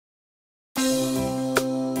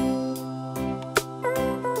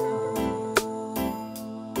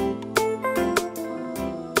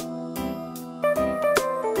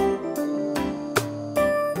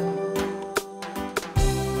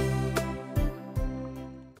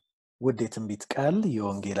ውድ የትንቢት ቃል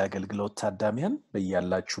የወንጌል አገልግሎት ታዳሚያን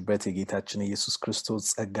በእያላችሁበት የጌታችን ኢየሱስ ክርስቶስ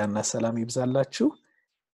ጸጋና ሰላም ይብዛላችሁ።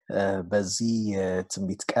 በዚህ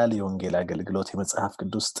የትንቢት ቃል የወንጌል አገልግሎት የመጽሐፍ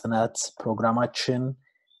ቅዱስ ጥናት ፕሮግራማችን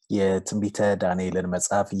የትንቢተ ዳንኤልን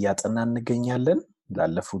መጽሐፍ እያጠናን እንገኛለን።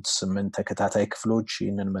 ላለፉት 8 ተከታታይ ክፍሎች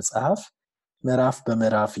ይህንን መጽሐፍ ምዕራፍ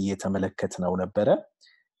በምዕራፍ እየተመለከትነው ነበረ።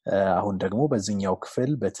 አሁን ደግሞ በዚህኛው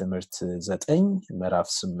ክፍል በትምህርት 9 ምዕራፍ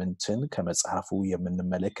 8ን ከመጽሐፉ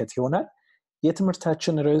የምንመለከት ይሆናል።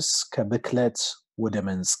 የትምህርታችን ርዕስ ከብክለት ወደ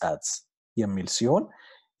መንጻት የሚል ሲሆን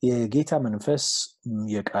የጌታ መንፈስ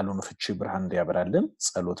የቃሉን ፍቺ ብርሃን እንዲያበራልን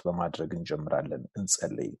ጸሎት በማድረግ እንጀምራለን።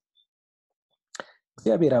 እንጸልይ።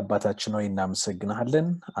 እግዚአብሔር አባታችን ሆይ እናመሰግናለን።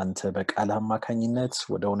 አንተ በቃል አማካኝነት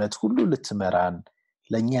ወደ እውነት ሁሉ ልትመራን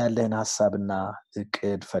ለኛ ያለህን ሐሳብና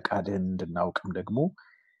እቅድ ፈቃድህን እንድናውቅም ደግሞ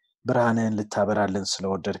ብርሃንን ልታበራልን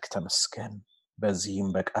ስለወደድክ ተመስገን። በዚህም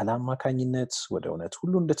በቃል አማካኝነት ወደ እውነት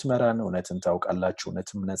ሁሉ እንድትመራን እውነትን ታውቃላችሁ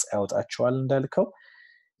እውነትም ነፃ ያወጣችኋል እንዳልከው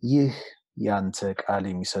ይህ ያንተ ቃል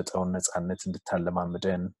የሚሰጠውን ነፃነት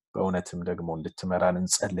እንድታለማምደን በእውነትም ደግሞ እንድትመራን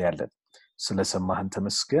እንጸልያለን። ስለሰማህን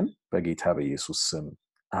ተመስገን በጌታ በኢየሱስ ስም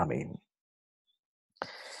አሜን።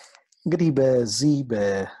 እንግዲህ በዚህ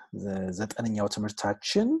በ9ኛው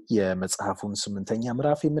ትምህርታችን የመጽሐፉን 8ኛ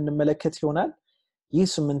ምዕራፍ የምንመለከት ይሆናል። ይህ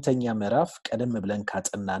 8ኛ ምዕራፍ ቀደም ብለን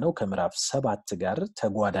ካጠናነው ከምዕራፍ 7 ጋር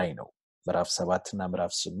ተጓዳኝ ነው። ምዕራፍ 7 እና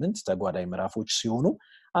ምዕራፍ 8 ተጓዳኝ ምዕራፎች ሲሆኑ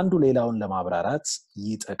አንዱ ሌላውን ለማብራራት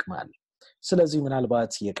ይጠቅማል። ስለዚህ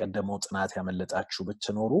ምናልባት የቀደመው ጥናት ያመለጣችሁ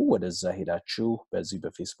ብትኖሩ ወደዛ ሄዳችሁ በዚህ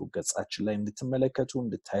በፌስቡክ ገጻችን ላይ እንድትመለከቱ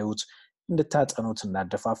እንድታዩት እንድታጠኑት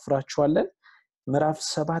እናደፋፍራችኋለን። ምዕራፍ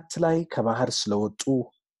 7 ላይ ከባህር ስለወጡ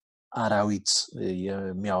አራዊት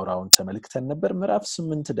የሚያወራውን ተመልክተን ነበር። ምዕራፍ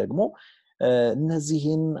 8 ደግሞ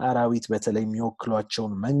እነዚህን አራዊት በተለይ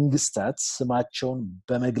የሚወክሏቸውን መንግስታት ስማቸውን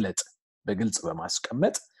በመግለጥ በግልጽ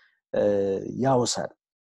በማስቀመጥ ያወሳል።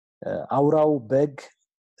 አውራው በግ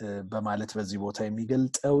በማለት በዚህ ቦታ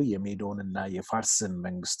የሚገልጠው የሜዶንና የፋርስን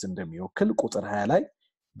መንግስት እንደሚወክል ቁጥር 20 ላይ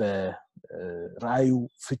በራእዩ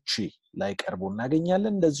ፍቺ ላይ ቀርቦ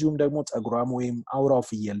እናገኛለን። እንደዚሁም ደግሞ ጠጉራም ወይም አውራው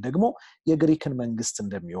ፍየል ደግሞ የግሪክን መንግስት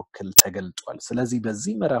እንደሚወክል ተገልጧል። ስለዚህ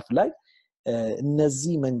በዚህ ምዕራፍ ላይ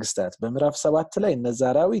እነዚህ መንግስታት በምዕራፍ 7 ላይ እነዚህ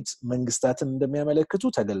አራዊት መንግስታትን እንደሚያመለክቱ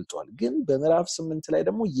ተገልጧል። ግን በምዕራፍ 8 ላይ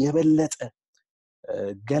ደግሞ የበለጠ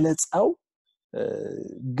ገለጻው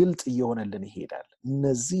ግልጥ እየሆነልን ይሄዳል።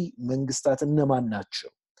 እነዚህ መንግስታት እነማን ናቸው?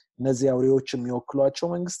 እነዚህ አውሬዎች የሚወክሏቸው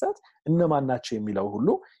መንግስታት እነማን ናቸው የሚለው ሁሉ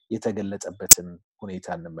የተገለጠበትን ሁኔታ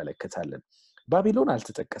እንመለከታለን። ባቢሎን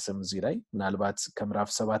አልተጠቀሰም እዚህ ላይ። ምናልባት ከምዕራፍ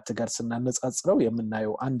 7 ጋር ስናነጻጽረው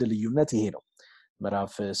የምናየው አንድ ልዩነት ይሄ ነው።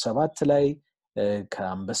 ምዕራፍ 7 ላይ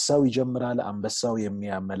ከአንበሳው ይጀምራል። አንበሳው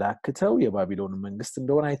የሚያመላክተው የባቢሎን መንግስት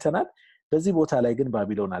እንደሆነ አይተናል። በዚህ ቦታ ላይ ግን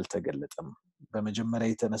ባቢሎን አልተገለጠም። በመጀመሪያ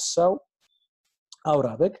የተነሳው አውራ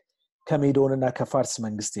በግ ከሜዶንና ከፋርስ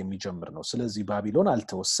መንግስት የሚጀምር ነው። ስለዚህ ባቢሎን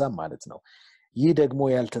አልተወሳም ማለት ነው። ይህ ደግሞ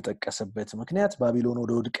ያልተጠቀሰበት ምክንያት ባቢሎን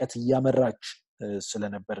ወደ ውድቀት እያመራች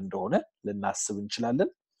ስለነበር እንደሆነ ልናስብ እንችላለን።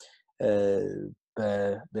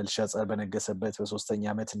 በቤልሻጻር በነገሰበት በ3ኛ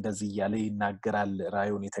ዓመት እንደዚህ ያለ ይናገራል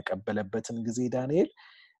ራእዩን የተቀበለበትን ጊዜ ዳንኤል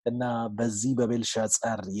እና በዚህ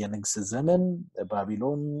በቤልሻጻር የንግስ ዘመን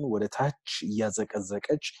ባቢሎን ወደ ታች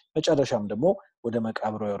እያዘቀዘቀች መጨረሻም ደግሞ ወደ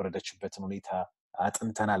መቃብሯ የወረደችበትን ሁኔታ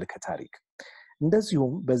አጥንተናል ከታሪክ።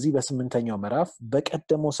 እንደዚሁም በዚህ በ8ኛው ምዕራፍ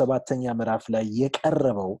በቀደመው 7ኛ ምዕራፍ ላይ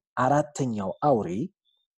የቀረበው 4ኛው አውሬ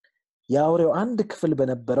የአውሬው አንድ ክፍል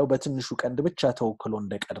በነበረው በትንሹ ቀንድ ብቻ ተወክሎ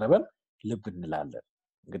እንደቀረበ ልብ እንላለን።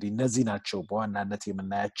 እንግዲህ እነዚህ ናቸው በዋናነት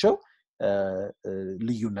የምናያቸው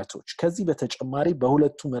ልዩነቶች። ከዚህ በተጨማሪ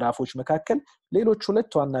በሁለቱ ምዕራፎች መካከል ሌሎች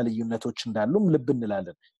ሁለት ዋና ልዩነቶች እንዳሉም ልብ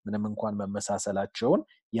እንላለን ምንም እንኳን መመሳሰላቸውን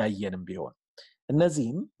ያየንም ቢሆን።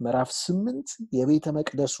 እነዚህም ምዕራፍ 8 የቤተ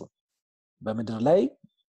መቅደሱን በምድር ላይ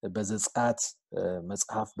በዘጸአት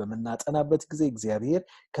መጽሐፍ በመናጠናበት ጊዜ እግዚአብሔር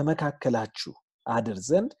ከመካከላችሁ አድር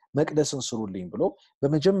ዘንድ መቅደስን ስሩልኝ ብሎ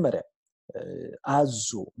በመጀመሪያ አዞ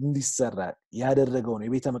እንዲሰራ ያደረገውን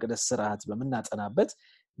የቤተ መቅደስ ስርዓት በመናጠናበት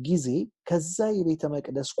ጊዜ ከዛ የቤተ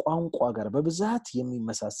መቅደስ ቋንቋ ጋር በብዛት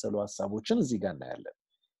የሚመሳሰሉ ሐሳቦችን እዚህ ጋር እናያለን።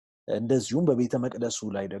 እንደዚሁም በቤተ መቅደሱ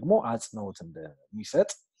ላይ ደግሞ አጽንዖት እንደሚሰጥ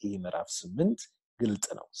ይህ ምዕራፍ 8 ግልጥ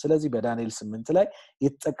ነው። ስለዚህ በዳንኤል 8 ላይ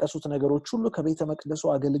የተጠቀሱት ነገሮች ሁሉ ከቤተ መቅደሱ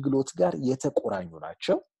አገልግሎት ጋር የተቆራኙ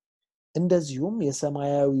ናቸው። እንደዚሁም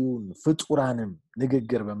የሰማያዊውን ፍጡራንም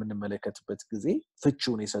ንግግር በምንመለከትበት ጊዜ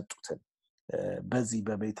ፍቺውን የሰጡትን በዚህ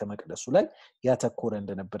በቤተ መቅደሱ ላይ ያተኮረ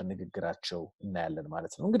እንደነበር ንግግራቸው እናያለን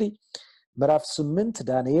ማለት ነው። እንግዲህ ምዕራፍ 8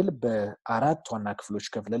 ዳንኤል በ4 ዋና ክፍሎች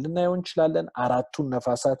ከፍለን ልናየው እንችላለን። 4ቱን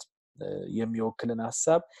ነፋሳት የሚወክልን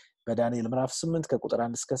ሐሳብ በዳንኤል ምዕራፍ 8 ከቁጥር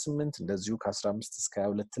 1 እስከ 8 እንደዚሁ ከ15 እስከ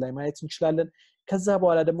 22 ላይ ማየት እንችላለን። ከዛ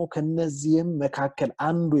በኋላ ደግሞ ከነዚህም መካከል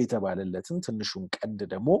አንዱ የተባለለትን ትንሹን ቀንድ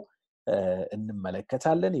ደግሞ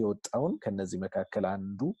እንመለከታለን። የወጣውን ከነዚህ መካከል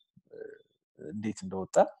አንዱ እንዴት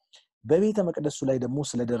እንደወጣ በቤተ መቅደሱ ላይ ደግሞ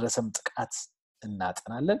ስለደረሰም ጥቃት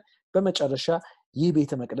እናጠናለን። በመጨረሻ ይህ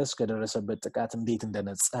ቤተ መቅደስ ከደረሰበት ጥቃት እንዴት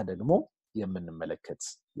እንደነጻ ደግሞ የምንመለከት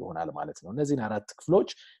ይሆናል ማለት ነው። እነዚህን አራት ክፍሎች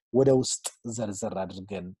ወደ ውስጥ ዘርዘር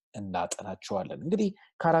አድርገን እናጠናቸዋለን። እንግዲህ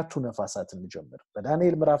ከአራቱ ነፋሳት እንጀምር።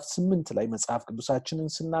 በዳንኤል ምዕራፍ 8 ላይ መጽሐፍ ቅዱሳችንን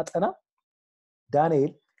ስናጠና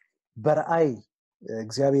ዳንኤል በራእይ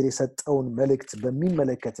እግዚአብሔር የሰጠውን መልእክት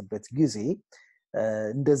በሚመለከትበት ጊዜ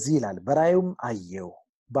እንደዚህ ይላል። በራእዩም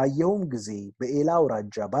ባየሁም ጊዜ በኤላ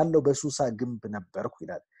አውራጃ ባለው በሱሳ ግንብ ነበርኩ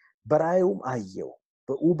ይላል። በራእዩም አየሁ፣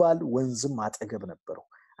 በኡባል ወንዝም አጠገብ ነበርኩ።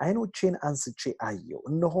 ዓይኖቼን አንስቼ አየሁ፣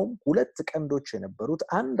 እነሆም 2 ቀንዶች የነበሩት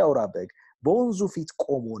አንድ አውራ በግ በወንዙ ፊት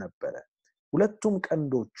ቆሞ ነበረ። 2ቱም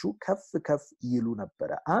ቀንዶቹ ከፍ ከፍ ይሉ ነበረ፣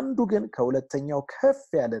 አንዱ ግን ከሁለተኛው ከፍ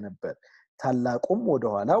ያለ ነበር፣ ታላቁም ወደ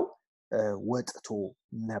ኋላው ወጥቶ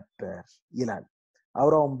ነበር ይላል።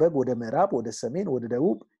 አውራውን በግ ወደ ምዕራብ፣ ወደ ሰሜን፣ ወደ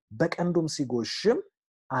ደቡብ በቀንዱም ሲጎሽም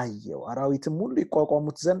አየሁ። አራዊትም ሁሉ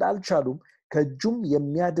ይቋቋሙት ዘንድ አልቻሉም፣ ከእጁም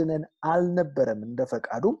የሚያድነን አልነበረም። እንደ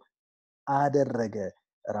ፈቃዱም አደረገ፣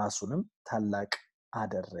 ራሱንም ታላቅ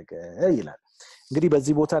አደረገ ይላል። እንግዲህ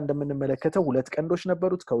በዚህ ቦታ እንደምንመለከተው 2 ቀንዶች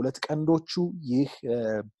ነበሩት። ከ2 ቀንዶቹ ይህ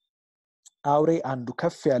አውሬ አንዱ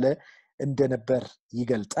ከፍ ያለ እንደነበር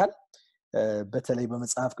ይገልጣል። በተለይ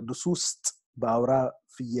በመጽሐፍ ቅዱስ ውስጥ በአውራ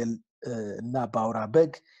ፍየል እና በአውራ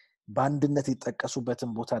በግ በአንድነት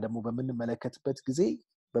የተጠቀሱበትን ቦታ ደግሞ በምንመለከትበት ጊዜ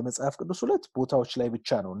በመጽሐፍ ቅዱስ 2 ቦታዎች ላይ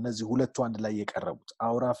ብቻ ነው እነዚህ ሁለቱ አንድ ላይ የቀረቡት፣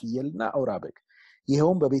 አውራ ፍየልና አውራ በግ።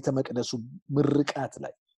 ይሄውም በቤተ መቅደሱ ምርቃት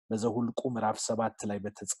ላይ በዘሁልቁ ምዕራፍ 7 ላይ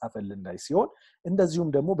በተጻፈልን ላይ ሲሆን እንደዚሁም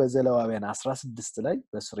ደግሞ በዘሌዋውያን 16 ላይ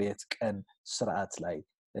በስርየት ቀን ስርዓት ላይ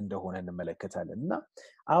እንደሆነ እንመለከታለን። እና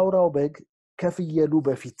አውራው በግ ከፍየሉ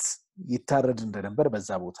በፊት ይታረድ እንደነበር በዛ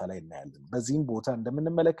ቦታ ላይ እናያለን። በዚህም ቦታ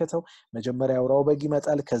እንደምንመለከተው መጀመሪያ አውራው በግ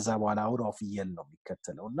ይመጣል፣ ከዛ በኋላ አውራው ፍየል ነው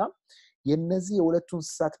የሚከተለው። እና የነዚህ የሁለቱ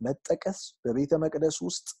እንስሳት መጠቀስ በቤተ መቅደስ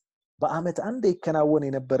ውስጥ በአመት አንድ ይከናወን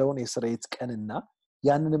የነበረውን የስርየት ቀንና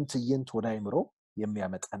ያንንም ትዕይንት ወደ አእምሮ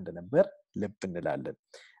የሚያመጣ እንደነበር ልብ እንላለን።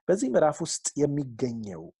 በዚህ ምዕራፍ ውስጥ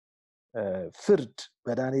የሚገኘው ፍርድ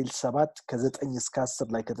በዳንኤል 7 ከ9 እስከ 10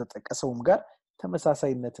 ላይ ከተጠቀሰውም ጋር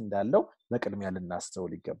ተመሳሳይነት እንዳለው በቅድሚያ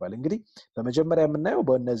ልናስተውል ይገባል። እንግዲህ በመጀመሪያ የምናየው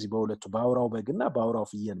በእነዚህ በሁለቱ በአውራው በግና በአውራው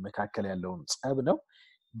ፍየል መካከል ያለውን ጸብ ነው።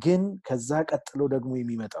 ግን ከዛ ቀጥሎ ደግሞ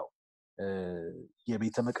የሚመጣው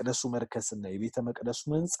የቤተ መቅደሱ መርከስና የቤተ መቅደሱ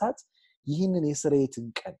መንጻት ይህንን የስርየትን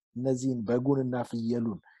ቀን እነዚህን በጉንና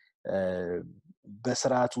ፍየሉን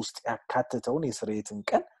በስርዓት ውስጥ ያካተተውን የስርየትን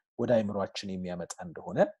ቀን ወደ አእምሯችን የሚያመጣ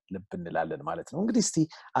እንደሆነ ልብ እንላለን ማለት ነው። እንግዲህ እስቲ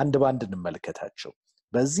አንድ ባንድ እንመልከታቸው።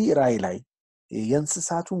 በዚህ ራእይ ላይ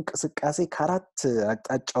የእንስሳቱ እንቅስቃሴ ከአራቱ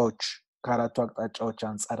አቅጣጫዎች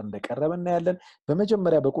አንጻር እንደቀረበ እናያለን።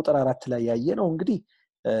 በመጀመሪያ በቁጥር 4 ላይ ያየነው እንግዲህ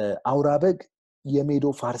አውራ በግ የሜዶ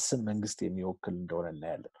ፋርስን መንግስት የሚወክል እንደሆነ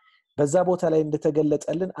እናያለን። በዛ ቦታ ላይ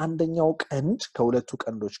እንደተገለጠልን አንደኛው ቀንድ ከሁለቱ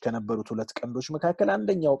ቀንዶች ከነበሩት 2 ቀንዶች መካከል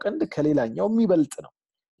አንደኛው ቀንድ ከሌላኛው የሚበልጥ ነው።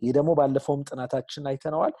 ይህ ደግሞ ባለፈውም ጥናታችን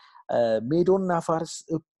አይተነዋል። ሜዶና ፋርስ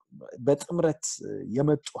በጥምረት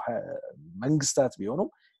የመጡ መንግስታት ቢሆኑም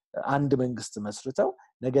አንድ መንግስት መስርተው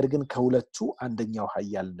ነገር ግን ከሁለቱ አንደኛው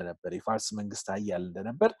ኃያል እንደነበር የፋርስ መንግስት ኃያል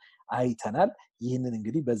እንደነበር አይተናል። ይህንን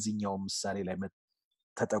እንግዲህ በዚህኛው ምሳሌ ላይ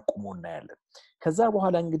ተጠቁሞ እናያለን። ከዛ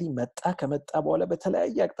በኋላ እንግዲህ ከመጣ በኋላ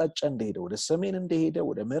በተለያየ አቅጣጫ እንደሄደ፣ ወደ ሰሜን እንደሄደ፣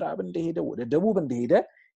 ወደ ምዕራብ እንደሄደ፣ ወደ ደቡብ እንደሄደ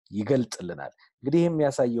ይገልጥልናል። እንግዲህ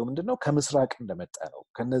የሚያሳየው ምንድነው? ከምስራቅ እንደመጣ ነው።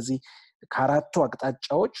 ከነዚህ ከአራቱ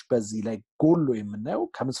አቅጣጫዎች በዚህ ላይ ጎሎ የምናየው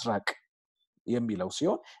ከምስራቅ የሚለው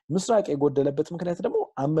ሲሆን ምስራቅ የጎደለበት ምክንያት ደግሞ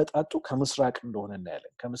አመጣጡ ከምስራቅ እንደሆነ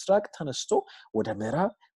እናያለን። ከምስራቅ ተነስቶ ወደ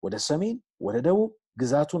ምዕራብ፣ ወደ ሰሜን፣ ወደ ደቡብ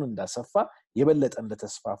ግዛቱን እንዳሰፋ የበለጠ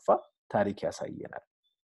እንደተስፋፋ ታሪክ ያሳየናል።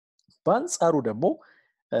 በአንጻሩ ደግሞ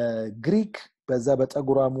ግሪክ በዛ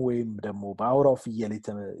በጠጉራሙ ወይም ደግሞ በአውራው ፍየል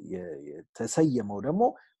የተሰየመው ደግሞ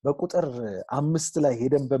በቁጥር 5 ላይ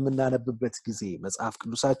ሄደን በምናነብበት ጊዜ መጽሐፍ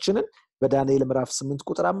ቅዱሳችንን በዳንኤል ምዕራፍ 8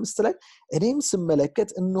 ቁጥር 5 ላይ እኔም ስመለከት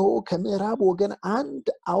እነሆ ከምዕራብ ወገን አንድ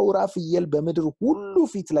አውራ ፍየል በምድር ሁሉ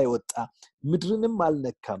ፊት ላይ ወጣ፣ ምድርንም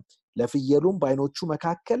አልነካም፣ ለፍየሉም በዓይኖቹ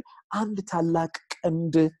መካከል አንድ ታላቅ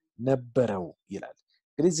ቀንድ ነበረው ይላል።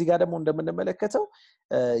 እንግዲህ እዚህ ጋር ደግሞ እንደምንመለከተው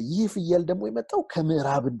ይህ ፍየል ደግሞ የመጣው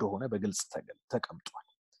ከምዕራብ እንደሆነ በግልጽ ተቀምጧል።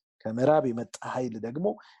 ከምዕራብ የመጣ ኃይል ደግሞ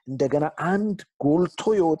እንደገና አንድ ጎልቶ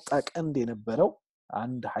የወጣ ቀንድ የነበረው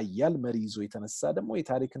አንድ ኃያል መሪ ይዞ የተነሳ ደግሞ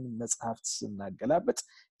የታሪክን መጽሐፍት ስናገላበጥ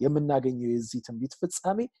የምናገኘው የዚህ ትንቢት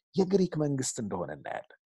ፍጻሜ የግሪክ መንግስት እንደሆነ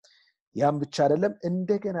እናያለን። ያም ብቻ አይደለም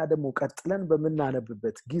እንደገና ደግሞ ቀጥለን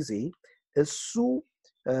በመናነብበት ጊዜ እሱ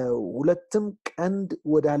ሁለትም ቀንድ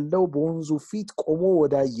ወዳለው በወንዙ ፊት ቆሞ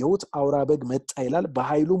ወዳየሁት አውራ በግ መጣ ይላል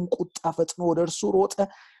በኃይሉም ቁጣ ፈጥኖ ወደርሱ ሮጠ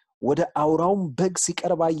ወደ አውራውም በግ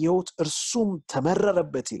ሲቀርብ አየሁት እርሱም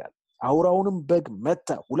ተመረረበት ይላል አውራውንም በግ መታ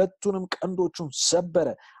ሁለቱንም ቀንዶቹን ሰበረ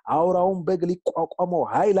አውራውን በግ ሊቋቋመው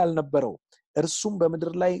ኃይል አልነበረው እርሱም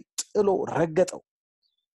በምድር ላይ ጥሎ ረገጠው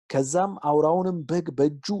ከዛም አውራውንም በግ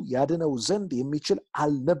በእጁ ያድነው ዘንድ የሚችል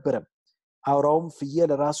አልነበረም አውራውም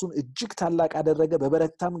ፍየል ራሱን እጅግ ታላቅ አደረገ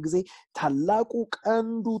በበረታም ጊዜ ታላቁ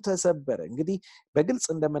ቀንዱ ተሰበረ እንግዲህ በግልጽ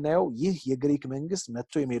እንደምናየው ይህ የግሪክ መንግስት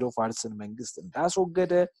መጥቶ የሜዶ ፋርስን መንግስት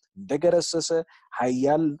እንዳስወገደ እንደገረሰሰ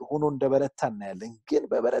ኃያል ሆኖ እንደበረታ እናያለን ግን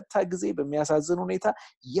በበረታ ጊዜ በሚያሳዝን ሁኔታ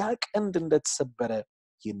ያ ቀንድ እንደተሰበረ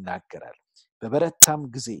ይናገራል በበረታም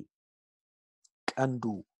ጊዜ ቀንዱ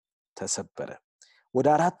ተሰበረ ወደ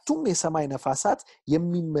አራቱም የሰማይ ነፋሳት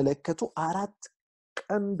የሚመለከቱ አራት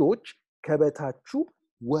ቀንዶች ከበታቹ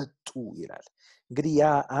ወጡ ይላል እንግዲህ ያ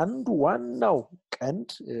አንዱ ዋናው ቀንድ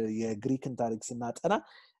የግሪክን ታሪክ ስናጠና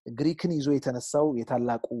ግሪክን ይዞ የተነሳው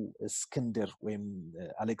የታላቁ እስክንድር ወይም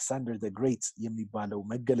አሌክሳንደር ዘ ግሬት የሚባለው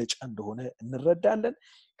መገለጫ እንደሆነ እንረዳለን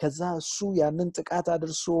ከዛ እሱ ያንን ጥቃት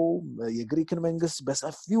አድርሶ የግሪክን መንግስት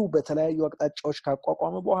በሰፊው በተለያዩ አቅጣጫዎች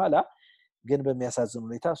ካቋቋመ በኋላ ግን በሚያሳዝን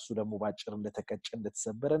ሁኔታ እሱ ደግሞ ባጭር እንደተቀጨ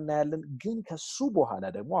እንደተሰበረ እናያለን ግን ከሱ በኋላ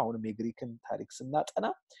ደግሞ አሁንም የግሪክን ታሪክ ስናጠና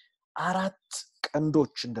አራት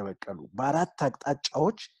ቀንዶች እንደበቀሉ በአራት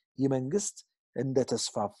አቅጣጫዎች የመንግስት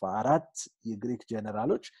እንደተስፋፋ አራት የግሪክ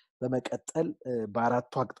ጀነራሎች በመቀጠል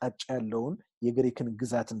በአራቱ አቅጣጫ ያለውን የግሪክን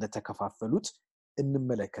ግዛት እንደተከፋፈሉት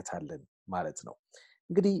እንመለከታለን ማለት ነው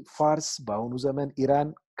እንግዲህ ፋርስ በአሁኑ ዘመን ኢራን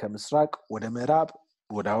ከምስራቅ ወደ ምዕራብ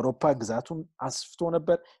ወደ አውሮፓ ግዛቱን አስፍቶ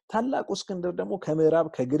ነበር ታላቁ እስክንድር ደግሞ ከምዕራብ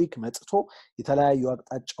ከግሪክ መጥቶ የተለያዩ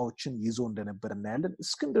አቅጣጫዎችን ይዞ እንደነበር እናያለን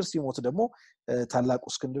እስክንድር ሲሞት ደግሞ ታላቁ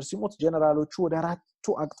እስክንድር ሲሞት ጀነራሎቹ ወደ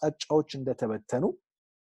አራቱ አቅጣጫዎች እንደተበተኑ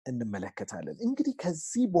እንመለከታለን እንግዲህ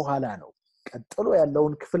ከዚህ በኋላ ነው ቀጥሎ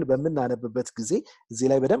ያለውን ክፍል በመናነብበት ጊዜ እዚህ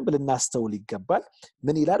ላይ በደንብ ልናስተውል ይገባል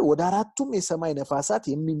ምን ይላል ወደ አራቱም የሰማይ ነፋሳት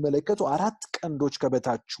የሚመለከቱ አራት ቀንዶች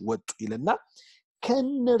ከበታች ወጡ ይልና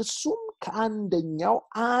ከነርሱም ከአንደኛው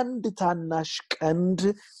አንድ ታናሽ ቀንድ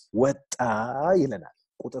ወጣ ይለናል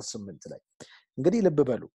ቁጥር 8 ላይ እንግዲህ ልብ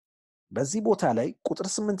በሉ በዚህ ቦታ ላይ ቁጥር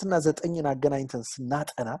 8 እና 9ን አገናኝተን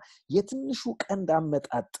ስናጠና የትንሹ ቀንድ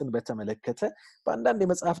አመጣጥን በተመለከተ በአንዳንድ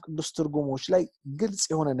የመጽሐፍ ቅዱስ ትርጉሞች ላይ ግልጽ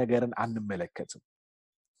የሆነ ነገርን አንመለከትም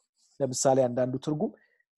ለምሳሌ አንዳንዱ ትርጉም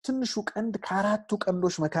ትንሹ ቀንድ ከአራቱ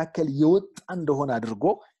ቀንዶች መካከል የወጣ እንደሆነ አድርጎ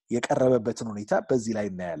የቀረበበትን ሁኔታ በዚህ ላይ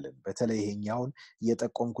እናያለን በተለይ ይሄኛውን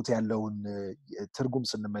የጠቆምኩት ያለውን ትርጉም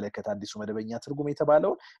ስንመለከት አዲሱ መደበኛ ትርጉም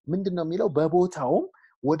የተባለው ምንድነው የሚለው በቦታውም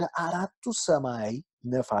ወደ አራቱ ሰማይ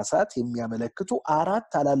ነፋሳት የሚያመለክቱ አራት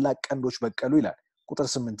ታላላቅ ቀንዶች በቀሉ ይላል ቁጥር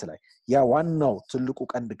 8 ላይ ያ ዋናው ትልቁ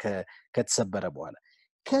ቀንድ ከተሰበረ በኋላ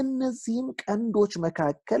ከነዚህም ቀንዶች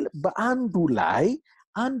መካከል በአንዱ ላይ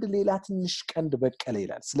አንድ ሌላ ትንሽ ቀንድ በቀለ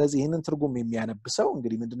ይላል ስለዚህ ይሄንን ትርጉም የሚያነብሰው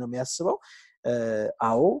እንግዲህ ምንድነው የሚያስበው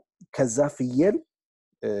አዎ ከዛ ፍየል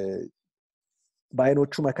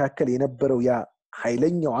በአይኖቹ መካከል የነበረው ያ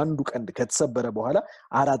ኃይለኛው አንዱ ቀንድ ከተሰበረ በኋላ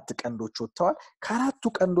አራት ቀንዶች ወጥተዋል ከአራቱ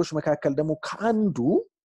ቀንዶች መካከል ደግሞ ከአንዱ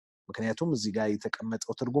ምክንያቱም እዚህ ጋር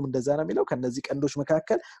የተቀመጠው ትርጉም እንደዛ ነው የሚለው ከነዚህ ቀንዶች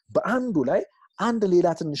መካከል በአንዱ ላይ አንድ ሌላ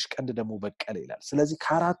ትንሽ ቀንድ ደግሞ በቀለ ይላል ስለዚህ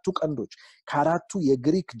ከአራቱ ቀንዶች ከአራቱ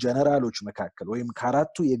የግሪክ ጀነራሎች መካከል ወይም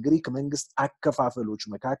ከአራቱ የግሪክ መንግስት አከፋፈሎች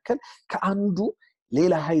መካከል ከአንዱ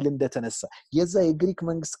ሌላ ኃይል እንደተነሳ የዛ የግሪክ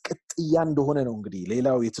መንግስት ቅጥያ እንደሆነ ነው እንግዲህ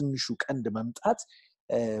ሌላው የትንሹ ቀንድ መምጣት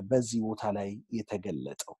በዚህ ቦታ ላይ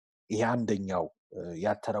የተገለጠው ይሄ አንደኛው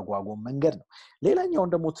ያተረጓጎም መንገድ ነው ሌላኛው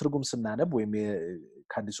ደግሞ ትርጉም ስናነብ ወይም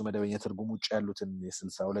ከአዲሱ መደበኛ ትርጉም ውጭ ያሉትን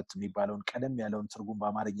የ62 የሚባለውን ቀደም ያለውን ትርጉም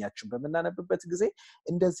በአማርኛችን በመናነብበት ጊዜ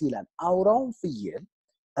እንደዚህ ይላል አውራውን ፍየል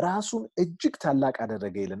ራሱን እጅግ ታላቅ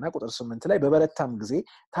አደረገ ይልና ቁጥር 8 ላይ በበረታም ጊዜ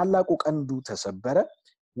ታላቁ ቀንዱ ተሰበረ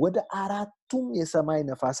ወደ አራቱም የሰማይ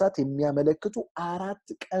ነፋሳት የሚያመለክቱ አራት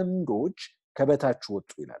ቀንዶች ከበታች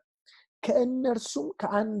ወጡ ይላል ከእነርሱም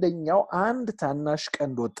ከአንደኛው አንድ ታናሽ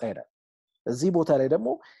ቀንድ ወጣ ይላል እዚህ ቦታ ላይ ደግሞ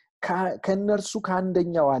ከእነርሱ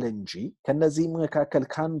ከአንደኛው አለ እንጂ ከነዚህ መካከል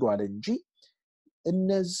ካንዱ አለ እንጂ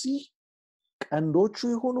እነዚህ ቀንዶቹ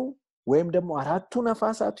ይሁኑ ወይም ደግሞ አራቱ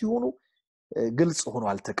ነፋሳት ይሁኑ ግልጽ ሆኖ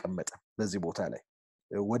አልተቀመጠም በዚህ ቦታ ላይ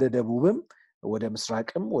ወደ ደቡብም ወደ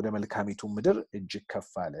ምስራቅም ወደ መልካሚቱ ምድር እጅግ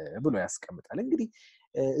ከፍ አለ ብሎ ያስቀምጣል እንግዲህ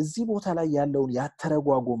እዚህ ቦታ ላይ ያለውን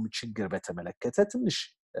ያተረጓጎም ችግር በተመለከተ ትንሽ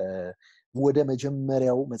ወደ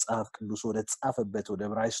መጀመሪያው መጽሐፍ ቅዱስ ወደ ተጻፈበት ወደ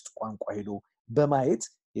ዕብራይስጥ ቋንቋ ሄዶ በማየት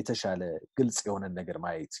የተሻለ ግልጽ የሆነ ነገር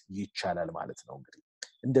ማየት ይቻላል ማለት ነው እንግዲህ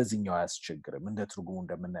እንደዚህኛው አያስቸግርም እንደ ትርጉሙ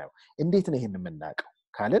እንደምናየው። እንዴት ነው ይሄን የምናውቀው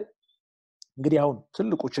ካልን እንግዲህ አሁን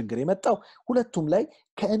ትልቁ ችግር የመጣው ሁለቱም ላይ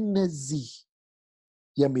ከእነዚህ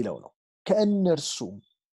የሚለው ነው። ከእነርሱም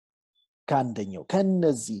ከአንደኛው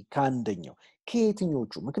ከነዚህ ከአንደኛው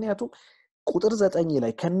ከየትኞቹ? ምክንያቱም ቁጥር 9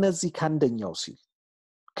 ላይ ከነዚህ ከአንደኛው ሲል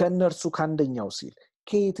ከእነርሱ ከአንደኛው ሲል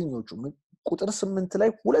ከየትኞቹ? ቁጥር 8 ላይ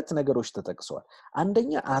ሁለት ነገሮች ተጠቅሰዋል።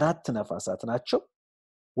 አንደኛ 4 ነፋሳት ናቸው፣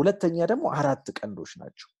 ሁለተኛ ደግሞ 4 ቀንዶች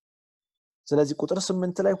ናቸው። ስለዚህ ቁጥር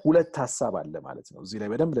 8 ላይ ሁለት ሐሳብ አለ ማለት ነው። እዚህ ላይ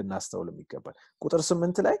በደንብ ልናስተውል የሚገባል። ቁጥር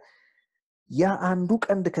 8 ላይ ያ አንዱ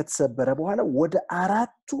ቀንድ ከተሰበረ በኋላ ወደ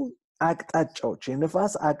 4ቱ አቅጣጫዎች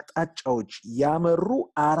የነፋስ አቅጣጫዎች ያመሩ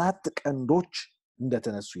 4 ቀንዶች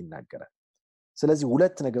እንደተነሱ ይናገራል። ስለዚህ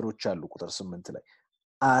ሁለት ነገሮች አሉ ቁጥር 8 ላይ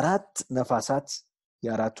 4 ነፋሳት፣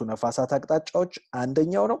 የአራቱ ነፋሳት አቅጣጫዎች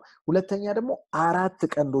አንደኛው ነው። ሁለተኛ ደግሞ 4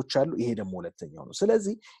 ቀንዶች አሉ፣ ይሄ ደግሞ ሁለተኛው ነው።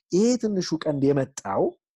 ስለዚህ ይሄ ትንሹ ቀንድ የመጣው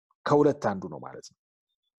ከሁለት አንዱ ነው ማለት ነው።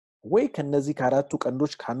 ወይ ከነዚህ ከአራቱ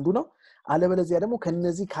ቀንዶች ካንዱ ነው፣ አለበለዚያ ደግሞ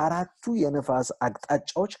ከነዚህ ከአራቱ የነፋስ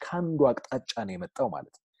አቅጣጫዎች ካንዱ አቅጣጫ ነው የመጣው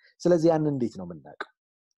ማለት ነው። ስለዚህ ያን እንዴት ነው የምናውቀው?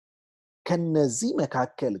 ከነዚህ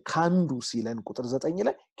መካከል ካንዱ ሲለን ቁጥር 9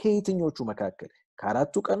 ላይ ከየትኞቹ መካከል?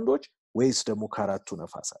 ከአራቱ ቀንዶች ወይስ ደግሞ ከአራቱ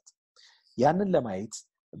ነፋሳት? ያንን ለማየት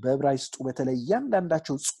በዕብራይስጡ በተለይ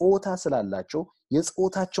እያንዳንዳቸው ጾታ ስላላቸው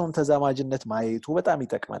የጾታቸውን ተዛማጅነት ማየቱ በጣም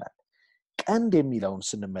ይጠቅመናል። ቀንድ የሚለውን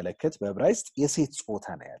ስንመለከት በዕብራይስጥ የሴት ጾታ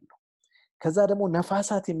ነው ያለው። ከዛ ደግሞ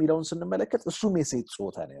ነፋሳት የሚለውን ስንመለከት እሱም የሴት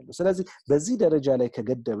ጾታ ነው ያለው። ስለዚህ በዚህ ደረጃ ላይ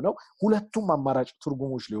ከገደብነው ሁለቱም አማራጭ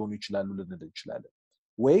ትርጉሞች ሊሆኑ ይችላሉ ልንል እንችላለን።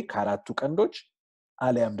 ወይ ከአራቱ ቀንዶች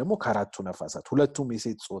አለያም ደግሞ ከአራቱ ነፋሳት፣ ሁለቱም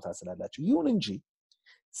የሴት ጾታ ስላላቸው። ይሁን እንጂ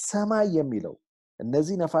ሰማይ የሚለው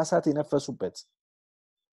እነዚህ ነፋሳት የነፈሱበት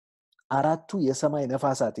አራቱ የሰማይ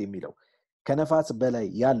ነፋሳት የሚለው ከነፋስ በላይ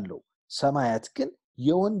ያለው ሰማያት ግን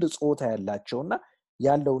የወንድ ጾታ ያላቸውና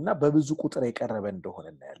ያለውና በብዙ ቁጥር የቀረበ እንደሆነ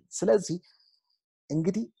እናያለን። ስለዚህ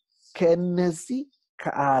እንግዲህ ከነዚህ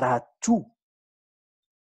ከአራቱ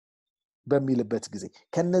በሚልበት ጊዜ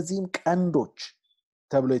ከነዚህም ቀንዶች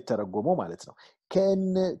ተብሎ የተረጎመው ማለት ነው።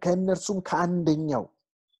 ከነርሱም ከአንደኛው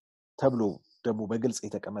ተብሎ ደግሞ በግልጽ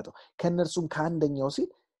የተቀመጠው ከነርሱም ከአንደኛው ሲል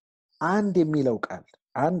አንድ የሚለው ቃል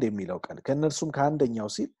ከነርሱም ከአንደኛው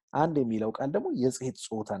ሲል አንድ የሚለው ቃል ደግሞ የሴት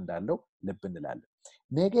ጾታ እንዳለው ልብ እንላለን።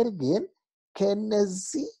 ነገር ግን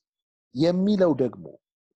ከነዚህ የሚለው ደግሞ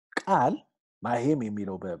ቃል ማሄም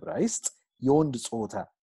የሚለው በዕብራይስጥ የወንድ ጾታ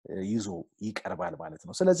ይዞ ይቀርባል ማለት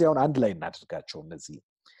ነው። ስለዚህ አሁን አንድ ላይ እናድርጋቸው። እነዚህ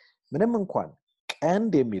ምንም እንኳን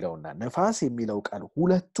ቀንድ የሚለውና ነፋስ የሚለው ቃል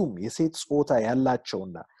ሁለቱም የሴት ጾታ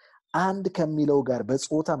ያላቸውና አንድ ከሚለው ጋር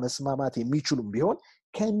በጾታ መስማማት የሚችሉም ቢሆን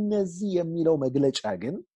ከነዚህ የሚለው መግለጫ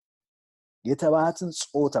ግን የተባዕትን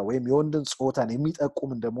ጾታ ወይም የወንድን ጾታን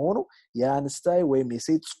የሚጠቁም እንደመሆኑ የአንስታይ ወይም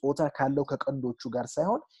የሴት ጾታ ካለው ከቀንዶቹ ጋር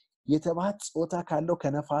ሳይሆን የተባዕት ጾታ ካለው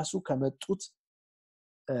ከነፋሱ ከመጡት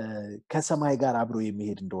ከሰማይ ጋር አብሮ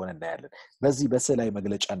የሚሄድ እንደሆነ እናያለን። በዚህ በስዕላዊ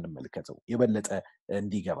መግለጫ እንመልከተው የበለጠ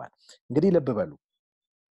እንዲገባን። እንግዲህ ልብ በሉ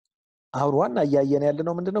አሁን ዋና እያየን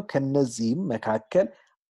ያለነው ምንድነው? ከነዚህም መካከል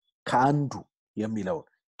ከአንዱ የሚለውን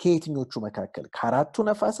ከየትኞቹ መካከል? ከአራቱ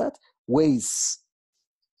ነፋሳት ወይስ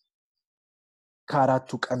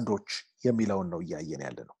ከአራቱ ቀንዶች የሚለውን ነው እያየን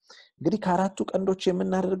ያለነው። እንግዲህ ከአራቱ ቀንዶች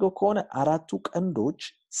የምናደርገው ከሆነ አራቱ ቀንዶች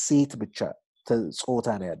ሴት ብቻ ጾታ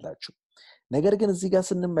ነው ያላቸው። ነገር ግን እዚህ ጋር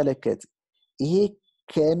ስንመለከት ይሄ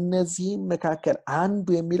ከነዚህም መካከል አንዱ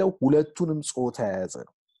የሚለው ሁለቱንም ጾታ የያዘ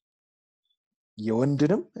ነው።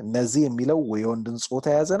 የወንድንም እነዚህ የሚለው የወንድን ጾታ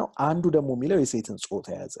የያዘ ነው። አንዱ ደግሞ የሚለው የሴትን ጾታ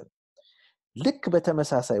የያዘ ነው። ልክ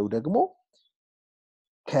በተመሳሳዩ ደግሞ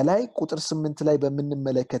ከላይ ቁጥር 8 ላይ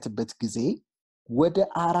በምንመለከትበት ጊዜ ወደ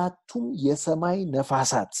አራቱም የሰማይ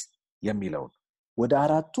ነፋሳት የሚለውን ወደ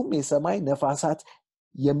አራቱም የሰማይ ነፋሳት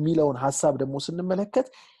የሚለውን ሐሳብ ደግሞ ስንመለከት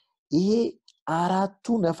ይሄ አራቱ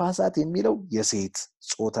ነፋሳት የሚለው የሴት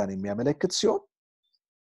ጾታን የሚያመለክት ሲሆን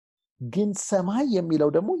ግን ሰማይ የሚለው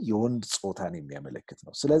ደግሞ የወንድ ጾታን የሚያመለክት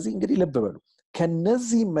ነው። ስለዚህ እንግዲህ ልብ በሉ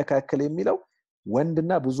ከነዚህ መካከል የሚለው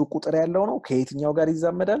ወንድና ብዙ ቁጥር ያለው ነው። ከየትኛው ጋር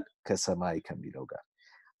ይዛመዳል? ከሰማይ ከሚለው ጋር።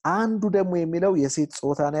 አንዱ ደግሞ የሚለው የሴት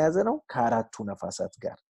ጾታን የያዘ ነው። ከአራቱ ነፋሳት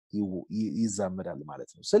ጋር ይዛመዳል ማለት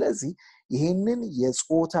ነው። ስለዚህ ይሄንን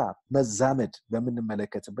የጾታ መዛመድ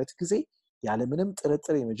በምንመለከትበት ጊዜ ያለምንም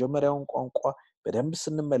ጥርጥር የመጀመሪያውን ቋንቋ በደንብ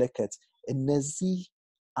ስንመለከት እነዚህ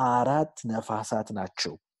አራት ነፋሳት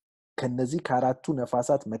ናቸው። ከነዚህ ከአራቱ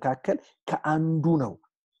ነፋሳት መካከል ከአንዱ ነው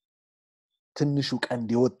ትንሹ ቀንድ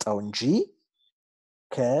የወጣው እንጂ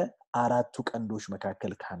ከአራቱ ቀንዶች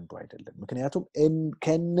መካከል ካንዱ አይደለም። ምክንያቱም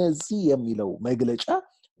ከነዚህ የሚለው መግለጫ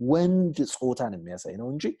ወንድ ጾታን የሚያሳይ ነው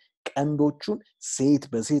እንጂ ቀንዶቹን ሴት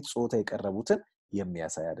በሴት ጾታ የቀረቡትን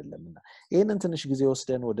የሚያሳይ አይደለምና ይሄንን ትንሽ ጊዜ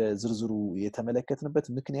ወስደን ወደ ዝርዝሩ የተመለከትንበት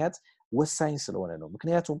ምክንያት ወሳኝ ስለሆነ ነው።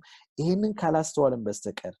 ምክንያቱም ይሄንን ካላስተዋልን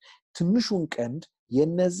በስተቀር ትንሹን ቀንድ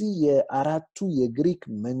የነዚህ የአራቱ የግሪክ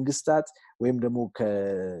መንግስታት ወይም ደግሞ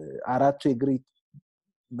ከአራቱ የግሪክ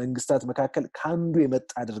መንግስታት መካከል ካንዱ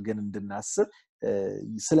የመጣ አድርገን እንድናስብ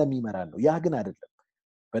ስለሚመራን ነው። ያ ግን አይደለም።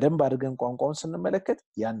 በደንብ አድርገን ቋንቋውን ስንመለከት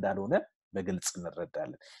ያ እንዳልሆነ በግልጽ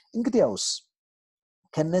እንረዳለን። እንግዲያውስ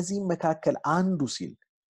ከነዚህ መካከል አንዱ ሲል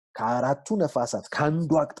ከአራቱ ነፋሳት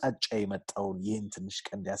ካንዱ አቅጣጫ የመጣውን ይህን ትንሽ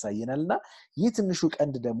ቀንድ ያሳየናልና ይህ ትንሹ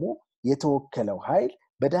ቀንድ ደግሞ የተወከለው ኃይል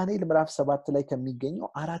በዳንኤል ምዕራፍ 7 ላይ ከሚገኘው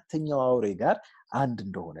አራተኛው አውሬ ጋር አንድ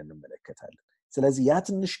እንደሆነ እንመለከታለን። ስለዚህ ያ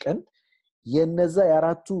ትንሽ ቀንድ የነዛ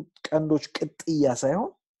የአራቱ ቀንዶች ቅጥያ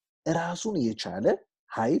ሳይሆን ራሱን የቻለ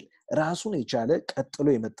ኃይል ራሱን የቻለ ቀጥሎ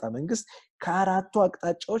የመጣ መንግስት ከአራቱ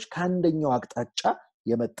አቅጣጫዎች ከአንደኛው አቅጣጫ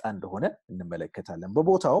የመጣ እንደሆነ እንመለከታለን።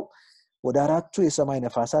 በቦታው ወደ አራቱ የሰማይ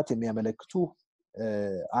ነፋሳት የሚያመለክቱ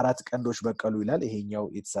አራት ቀንዶች በቀሉ ይላል። ይሄኛው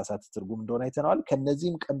የተሳሳተ ትርጉም እንደሆነ አይተናል።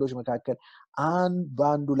 ከነዚህም ቀንዶች መካከል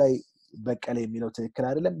በአንዱ ላይ በቀለ የሚለው ትክክል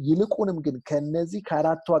አይደለም። ይልቁንም ግን ከነዚህ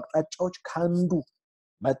ከአራቱ አቅጣጫዎች ካንዱ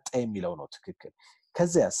መጣ የሚለው ነው ትክክል።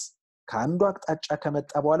 ከዚያስ ከአንዱ አቅጣጫ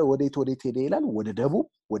ከመጣ በኋላ ወዴት ሄደ ይላል? ወደ ደቡብ፣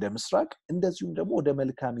 ወደ ምስራቅ እንደዚሁም ደግሞ ወደ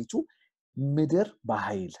መልካሚቱ ምድር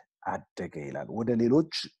በኃይል አደገ ይላል። ወደ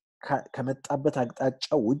ሌሎች ከመጣበት አቅጣጫ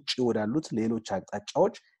ውጪ ወዳሉት ሌሎች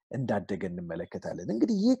አቅጣጫዎች እንዳደገ እንመለከታለን።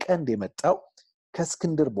 እንግዲህ ይህ ቀንድ የመጣው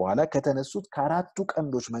ከእስክንድር በኋላ ከተነሱት ከአራቱ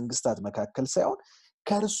ቀንዶች መንግስታት መካከል ሳይሆን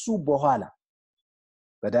ከእርሱ በኋላ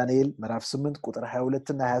በዳንኤል ምዕራፍ 8 ቁጥር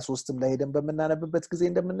 22 እና 23 ላይ ሄደን በመናነብበት ጊዜ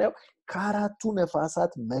እንደምናየው ከአራቱ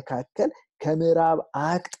ነፋሳት መካከል ከምዕራብ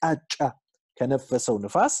አቅጣጫ ከነፈሰው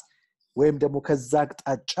ንፋስ ወይም ደግሞ ከዛ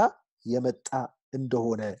አቅጣጫ የመጣ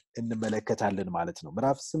እንደሆነ እንመለከታለን ማለት ነው።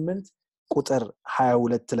 ምዕራፍ 8 ቁጥር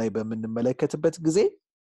 22 ላይ በመንመለከትበት ጊዜ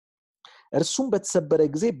እርሱም በተሰበረ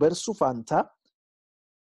ጊዜ በእርሱ ፋንታ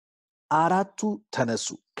አራቱ ተነሱ፣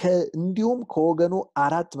 እንዲሁም ከወገኑ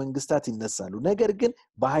አራት መንግስታት ይነሳሉ፣ ነገር ግን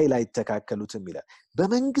በኃይል አይተካከሉትም ይላል።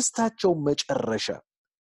 በመንግስታቸው መጨረሻ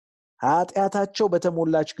ኃጢአታቸው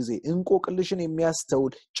በተሞላች ጊዜ እንቆቅልሽን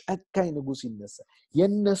የሚያስተውል ጨካኝ ንጉስ ይነሳል።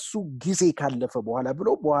 የነሱ ጊዜ ካለፈ በኋላ ብሎ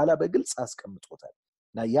በኋላ በግልጽ አስቀምጦታል።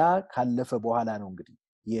 እና ያ ካለፈ በኋላ ነው እንግዲህ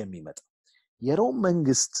የሚመጣው የሮም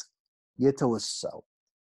መንግስት የተወሳው።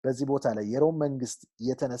 በዚህ ቦታ ላይ የሮም መንግስት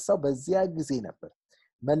የተነሳው በዚያ ጊዜ ነበር።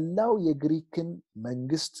 መላው የግሪክን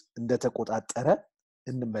መንግስት እንደተቆጣጠረ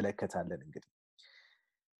እንመለከታለን። እንግዲህ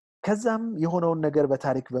ከዛም የሆነውን ነገር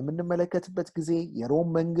በታሪክ በምንመለከትበት ጊዜ የሮም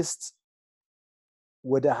መንግስት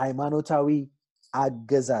ወደ ሃይማኖታዊ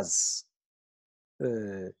አገዛዝ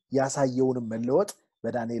ያሳየውን መለወጥ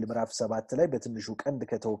በዳንኤል ምዕራፍ 7 ላይ በትንሹ ቀንድ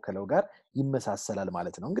ከተወከለው ጋር ይመሳሰላል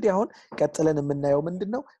ማለት ነው። እንግዲህ አሁን ቀጥለን የምናየው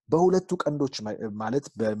ምንድነው? በሁለቱ ቀንዶች ማለት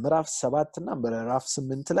በምዕራፍ 7 እና ምዕራፍ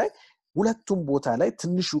 8 ላይ ሁለቱም ቦታ ላይ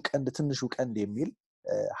ትንሹ ቀንድ የሚል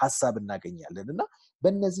ሐሳብ እናገኛለን እና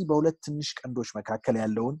በእነዚህ በሁለት ትንሽ ቀንዶች መካከል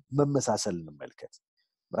ያለውን መመሳሰል እንመልከት።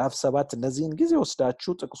 ምዕራፍ 7 እነዚህን ጊዜ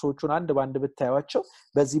ወስዳችሁ ጥቅሶቹን አንድ ባንድ ብታዩዋቸው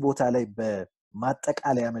በዚህ ቦታ ላይ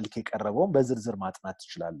በማጠቃለያ መልክ የቀረበውን በዝርዝር ማጥናት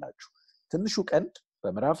ትችላላችሁ። ትንሹ ቀንድ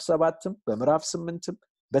በምዕራፍ 7ም በምዕራፍ 8ም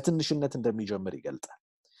በትንሽነት እንደሚጀምር ይገልጣል።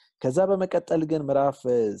 ከዛ በመቀጠል ግን ምዕራፍ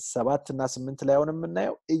 7 እና 8 ላይ ሆነ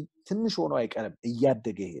የምናየው ትንሽ ሆኖ አይቀርም፣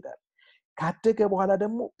 እያደገ ይሄዳል። ካደገ በኋላ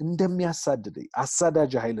ደግሞ እንደሚያሳድድ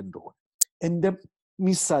አሳዳጅ ኃይል እንደሆነ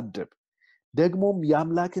እንደሚሳደብ ደግሞም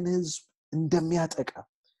የአምላክን ሕዝብ እንደሚያጠቃ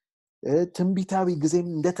ትንቢታዊ ጊዜም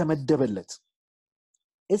እንደተመደበለት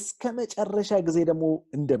እስከ መጨረሻ ጊዜ ደግሞ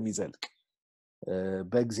እንደሚዘልቅ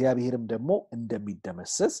በእግዚአብሔርም ደግሞ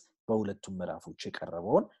እንደሚደመሰስ በሁለቱም ምዕራፎች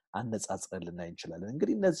የቀረበውን አነጻጽረን ልናይ እንችላለን።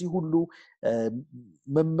 እንግዲህ እነዚህ ሁሉ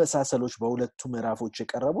መመሳሰሎች በሁለቱ ምዕራፎች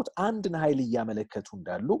የቀረቡት አንድን ኃይል እያመለከቱ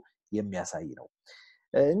እንዳሉ የሚያሳይ ነው።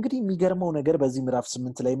 እንግዲህ የሚገርመው ነገር በዚህ ምዕራፍ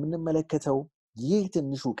 8 ላይ የምንመለከተው ይህ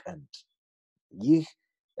ትንሹ ቀንድ ይህ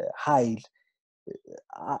ኃይል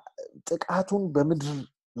ጥቃቱን በምድር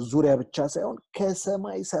ዙሪያ ብቻ ሳይሆን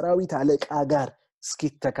ከሰማይ ሰራዊት አለቃ ጋር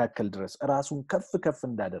እስኪተካከል ድረስ ራሱን ከፍ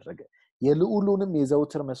እንዳደረገ የልዑሉንም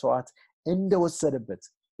የዘውትር መስዋዕት እንደወሰደበት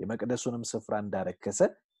የመቅደሱንም ስፍራ እንዳረከሰ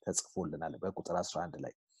ተጽፎልናል በቁጥር 11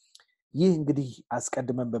 ላይ። ይህ እንግዲህ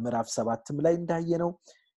አስቀድመን በምዕራፍ 7ም ላይ እንዳየነው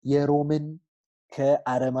የሮምን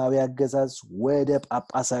ከአረማዊ አገዛዝ ወደ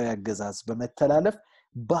ጳጳሳዊ አገዛዝ በመተላለፍ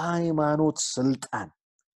በሃይማኖት ስልጣን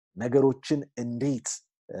ነገሮችን እንዴት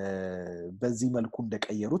በዚህ መልኩ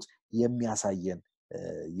እንደቀየሩት የሚያሳየን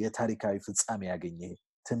የታሪካዊ ፍጻሜ ያገኘ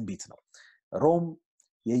ትንቢት ነው። ሮም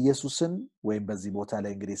የኢየሱስን ወይም በዚህ ቦታ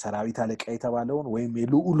ላይ እንግዲህ ሰራዊት አለቃ የተባለውን ወይም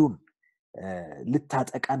የልዑሉን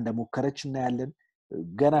ልታጠቃ እንደሞከረች እናያለን።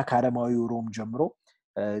 ገና ከአረማዊው ሮም ጀምሮ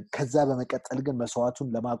ከዛ በመቀጠል ግን መስዋዕቱን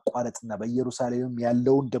ለማቋረጥና በኢየሩሳሌም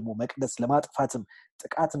ያለውን ደግሞ መቅደስ ለማጥፋትም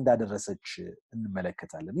ጥቃት እንዳደረሰች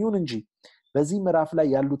እንመለከታለን። ይሁን እንጂ በዚህ ምዕራፍ ላይ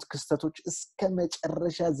ያሉት ክስተቶች እስከ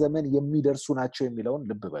መጨረሻ ዘመን የሚደርሱ ናቸው የሚለውን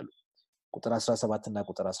ልብ በሉ። ቁጥር 17 እና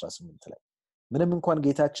ቁጥር 18 ላይ ምንም እንኳን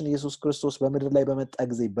ጌታችን ኢየሱስ ክርስቶስ በምድር ላይ በመጣ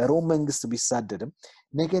ጊዜ በሮም መንግስት ቢሳደድም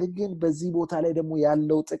ነገር ግን በዚህ ቦታ ላይ ደግሞ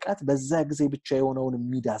ያለው ጥቃት በዛ ጊዜ ብቻ የሆነውን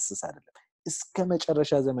የሚዳስስ አይደለም፣ እስከ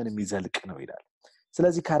መጨረሻ ዘመን የሚዘልቅ ነው ይላል።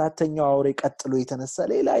 ስለዚህ ከአራተኛው አውሬ ቀጥሎ የተነሳ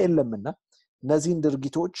ሌላ የለምና እነዚህን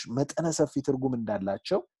ድርጊቶች መጠነ ሰፊ ትርጉም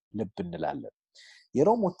እንዳላቸው ልብ እንላለን።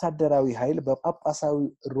 የሮም ወታደራዊ ኃይል በጳጳሳዊ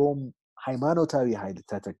ሮም ሃይማኖታዊ ኃይል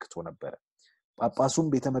ተተክቶ ነበር። ጳጳሱም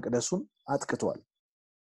ቤተ መቅደሱን አጥቅቷል።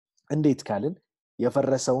 እንዴት ካልን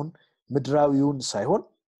የፈረሰውን ምድራዊውን ሳይሆን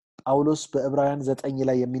ጳውሎስ በዕብራውያን 9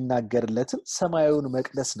 ላይ የሚናገርለትን ሰማያዊውን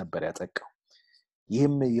መቅደስ ነበር ያጠቃው።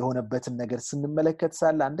 ይህም የሆነበትን ነገር ስንመለከት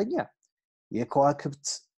ሳለ አንደኛ የከዋክብት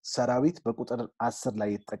ሰራዊት በቁጥር 10 ላይ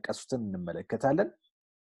የተጠቀሱትን እንመለከታለን።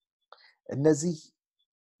 እነዚህ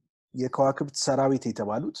የከዋክብት ሰራዊት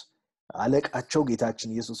የተባሉት አለቃቸው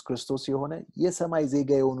ጌታችን ኢየሱስ ክርስቶስ የሆነ የሰማይ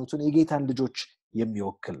ዜጋ የሆኑትን የጌታን ልጆች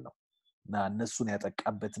የሚወክል ነው እና እነሱን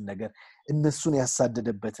ያጠቃበትን ነገር እነሱን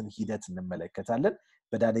ያሳደደበትን ሂደት እንመለከታለን።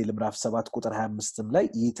 በዳንኤል ምዕራፍ 7 ቁጥር 25 ላይ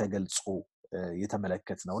ይህ ተገልጾ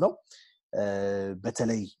የተመለከትነው ነው።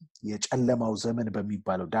 በተለይ የጨለማው ዘመን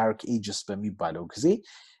በሚባለው ዳርክ ኤጅስ በሚባለው ጊዜ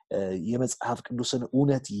የመጽሐፍ ቅዱስን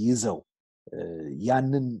እውነት ይዘው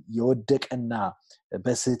ያንን የወደቀና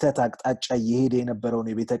በስህተት አቅጣጫ የሄደ የነበረውን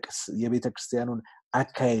የቤተክርስቲያኑን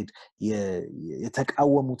አካሄድ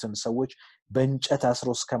የተቃወሙትን ሰዎች በእንጨት አስሮ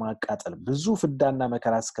እስከማቃጠል ብዙ ፍዳና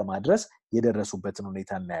መከራ እስከማድረስ የደረሱበትን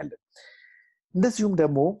ሁኔታ እናያለን። እንደዚሁም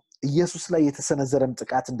ደግሞ ኢየሱስ ላይ የተሰነዘረም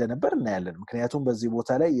ጥቃት እንደነበር እናያለን። ምክንያቱም በዚህ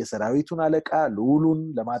ቦታ ላይ የሰራዊቱን አለቃ ልዑሉን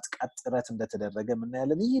ለማጥቃት ጥረት እንደተደረገ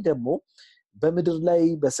እናያለን። ይህ ደግሞ በምድር ላይ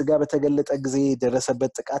በስጋ በተገለጠ ጊዜ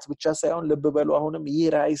ደረሰበት ጥቃት ብቻ ሳይሆን ልብ በሉ አሁንም ይህ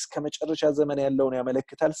ራእይ ከመጨረሻ ዘመን ያለውን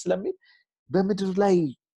ያመለክታል ስለሚል በምድር ላይ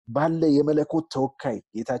ባለ የመለኮት ተወካይ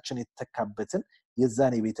ጌታችን የተተካበትን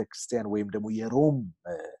የዛን የቤተክርስቲያን ወይም ደግሞ የሮም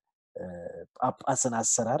ጳጳስን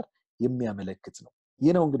አሰራር የሚያመለክት ነው።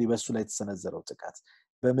 ይህ ነው እንግዲህ በሱ ላይ የተሰነዘረው ጥቃት።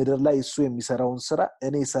 በምድር ላይ እሱ የሚሰራውን ስራ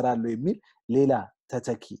እኔ እሰራለሁ የሚል ሌላ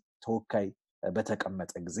ተተኪ ተወካይ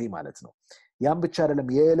በተቀመጠ ጊዜ ማለት ነው። ያም ብቻ አይደለም፣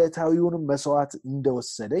 የዕለታዊውንም መስዋዕት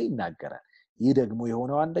እንደወሰደ ይናገራል። ይህ ደግሞ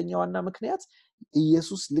የሆነው አንደኛውና ምክንያት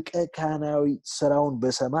ኢየሱስ ሊቀ ካህናዊ ስራውን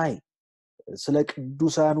በሰማይ ስለ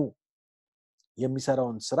ቅዱሳኑ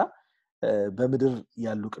የሚሰራውን ስራ በምድር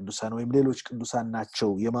ያሉ ቅዱሳን ወይም ሌሎች ቅዱሳን ናቸው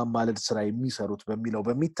የማማለድ ስራ የሚሰሩት በሚለው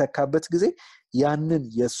በሚተካበት ጊዜ ያንን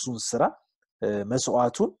የሱን ስራ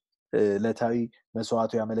መስዋዕቱን ዕለታዊ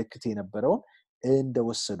መስዋዕቱ ያመለክት የነበረውን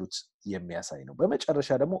እንደወሰዱት የሚያሳይ ነው። በመጨረሻ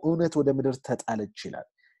ደግሞ እውነት ወደ ምድር ተጣለች ይላል።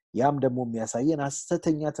 ያም ደግሞ የሚያሳየን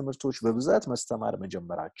ሐሰተኛ ትምህርቶች በብዛት መስተማር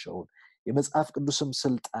መጀመራቸውን የመጽሐፍ ቅዱስም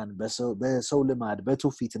ስልጣን በሰው ልማድ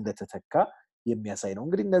በትውፊት እንደተተካ የሚያሳይ ነው።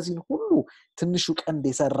 እንግዲህ እነዚህን ሁሉ ትንሹ ቀንድ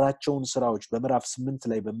የሰራቸውን ስራዎች በምዕራፍ 8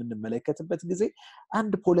 ላይ በምንመለከትበት ጊዜ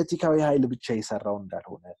አንድ ፖለቲካዊ ኃይል ብቻ የሰራው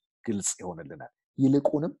እንዳልሆነ ግልጽ ይሆንልናል።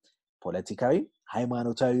 ይልቁንም ፖለቲካዊ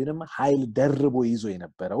ሃይማኖታዊንም ኃይል ደርቦ ይዞ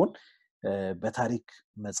የነበረውን በታሪክ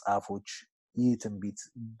መጽሐፎች ይህ ትንቢት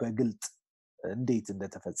በግልጥ እንዴት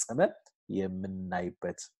እንደተፈጸመ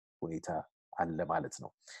የምናይበት ሁኔታ አለ ማለት ነው።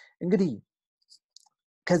 እንግዲህ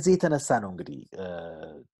ከዚህ የተነሳ ነው እንግዲህ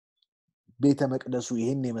ቤተ መቅደሱ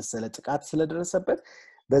ይሄን የመሰለ ጥቃት ስለደረሰበት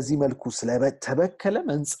በዚህ መልኩ ስለተበከለ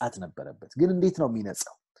መንጻት ነበረበት። ግን እንዴት ነው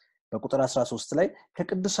የሚነጻው? በቁጥር 13 ላይ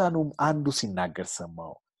ከቅዱሳኑም አንዱ ሲናገር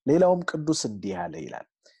ሰማው፣ ሌላውም ቅዱስ እንዲህ አለ ይላል።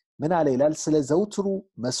 ምን አለ ይላል? ስለ ዘውትሩ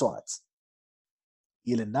መስዋዕት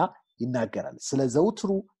ይልና ይናገራል። ስለ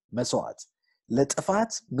ዘውትሩ መስዋዕት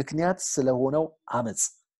ለጥፋት ምክንያት ስለሆነው አመጽ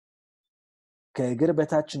ከእግር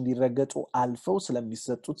በታች እንዲረገጡ አልፈው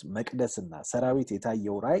ስለሚሰጡት መቅደስና ሰራዊት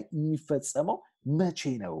የታየው ራእይ የሚፈጸመው መቼ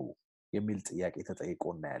ነው የሚል ጥያቄ ተጠይቆ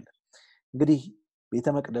እናያለን። እንግዲህ ቤተ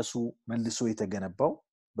መቅደሱ መልሶ የተገነባው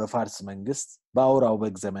በፋርስ መንግስት በአውራው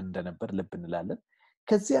በግ ዘመን እንደነበር ልብ እንላለን።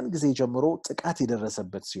 ከዚያን ጊዜ ጀምሮ ጥቃት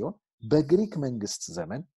የደረሰበት ሲሆን በግሪክ መንግስት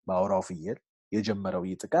ዘመን በአውራው ፍየል የጀመረው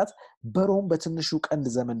ይህ ጥቃት በሮም በትንሹ ቀንድ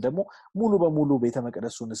ዘመን ደግሞ ሙሉ በሙሉ ቤተ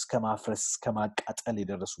መቅደሱን እስከማፍረስ እስከማቃጠል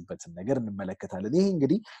የደረሱበትን ነገር እንመለከታለን። ይህ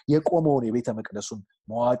እንግዲህ የቆመውን የቤተ መቅደሱን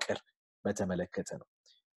መዋቅር በተመለከተ ነው።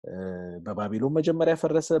 በባቢሎን መጀመሪያ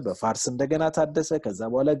ፈረሰ፣ በፋርስ እንደገና ታደሰ። ከዛ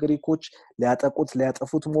በኋላ ግሪኮች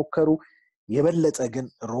ሊያጠፉት ሞከሩ። የበለጠ ግን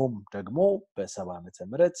ሮም ደግሞ በ70 ዓመተ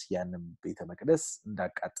ምህረት ያንን ቤተ መቅደስ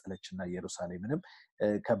እንዳቃጠለችና ኢየሩሳሌምንም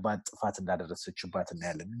ከባድ ጥፋት እንዳደረሰችባት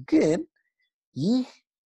እናያለን። ግን ይህ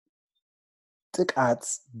ጥቃት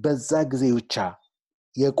በዛ ጊዜ ብቻ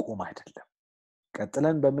የቆመ አይደለም።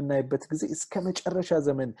 ቀጥለን በመናይበት ጊዜ እስከ መጨረሻ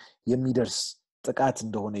ዘመን የሚደርስ ጥቃት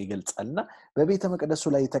እንደሆነ ይገልጻልና በቤተ መቅደሱ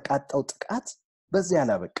ላይ የተቃጣው ጥቃት በዚህ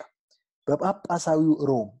አላበቃም። በጳጳሳዊው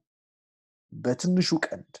ሮም በትንሹ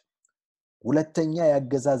ቀንድ ሁለተኛ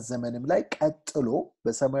ያገዛዝ ዘመንም ላይ ቀጥሎ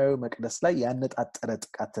በሰማያዊ መቅደስ ላይ ያነጣጠረ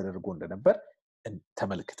ጥቃት ተደርጎ እንደነበር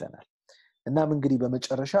ተመልክተናል። እናም እንግዲህ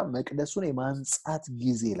በመጨረሻ መቅደሱን የማንጻት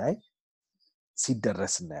ጊዜ ላይ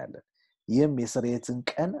ሲደረስ እናያለን። ይህም የስርየትን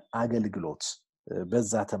ቀን አገልግሎት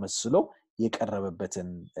በዛ ተመስሎ የቀረበበትን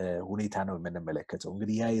ሁኔታ ነው የምንመለከተው።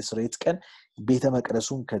 እንግዲህ ያ የስርየት ቀን ቤተ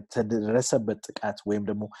መቅደሱን ከተደረሰበት ጥቃት ወይም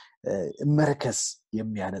ደግሞ መርከስ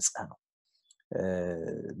የሚያነጻ ነው።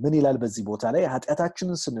 ምን ይላል በዚህ ቦታ ላይ?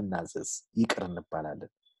 ኃጢአታችንን ስንናዘዝ ይቅር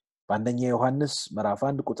እንባላለን። በአንደኛ ዮሐንስ ምዕራፍ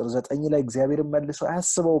 1 ቁጥር 9 ላይ እግዚአብሔርን መልሶ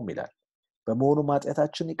አያስበውም ይላል። በመሆኑም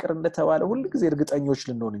ኃጢአታችን ይቅር እንደተባለ ሁሉ ጊዜ እርግጠኞች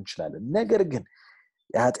ልንሆን እንችላለን። ነገር ግን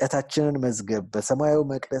የኃጢአታችንን መዝገብ በሰማያዊ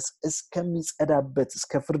መቅደስ እስከሚጸዳበት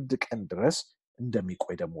እስከ ፍርድ ቀን ድረስ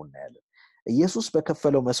እንደሚቆይ ደግሞ እናያለን። ኢየሱስ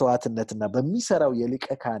በከፈለው መስዋዕትነትና በሚሰራው የሊቀ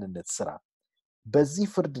ካህንነት ስራ በዚህ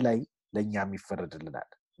ፍርድ ላይ ለኛም ይፈረድልናል።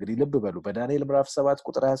 እንግዲህ ልብ በሉ በዳንኤል ምዕራፍ 7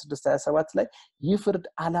 ቁጥር 26-27 ላይ ይህ ፍርድ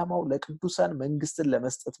ዓላማው ለቅዱሳን መንግስትን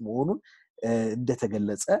ለመስጠት መሆኑን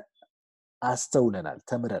እንደተገለጸ አስተውለናል፣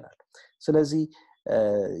 ተምረናል። ስለዚህ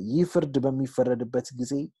ይህ ፍርድ በሚፈረድበት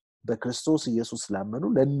ጊዜ በክርስቶስ ኢየሱስ ላመኑ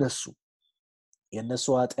ለነሱ የነሱ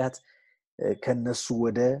ኃጢአት ከነሱ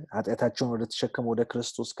ወደ ኃጢአታቸውን ወደ ተሸከመ ወደ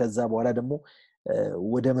ክርስቶስ ከዛ በኋላ ደግሞ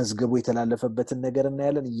ወደ መዝገቡ የተላለፈበትን ነገር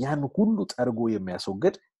እናያለን። ያን ሁሉ ጠርጎ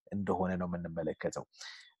የሚያስወግድ እንደሆነ ነው የምንመለከተው።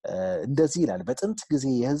 እንደዚህ ይላል፣ በጥንት ጊዜ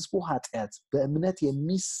የህዝቡ ኃጢአት በእምነት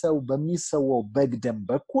በሚሰዋው በግ ደም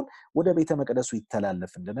በኩል ወደ ቤተ መቅደሱ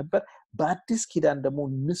ይተላለፍ እንደነበር በአዲስ ኪዳን ደግሞ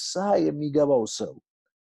ንስሐ የሚገባው ሰው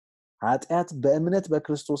ኃጢአት በእምነት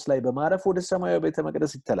በክርስቶስ ላይ በማረፍ ወደ ሰማያዊ ቤተ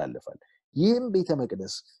መቅደስ ይተላለፋል። ይህም ቤተ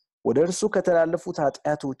መቅደስ ወደ እርሱ ከተላለፉት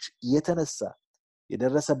ኃጢአቶች የተነሳ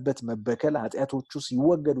የደረሰበት መበከል ኃጢአቶቹ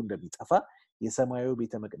ሲወገዱ እንደሚጠፋ የሰማያዊ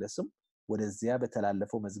ቤተ መቅደስም ወደዚያ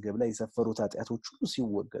በተላለፈው መዝገብ ላይ የሰፈሩት ኃጢአቶች ሁሉ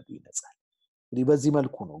ሲወገዱ ይነጻል። እንግዲህ በዚህ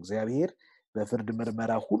መልኩ ነው እግዚአብሔር በፍርድ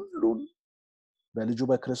ምርመራ ሁሉን በልጁ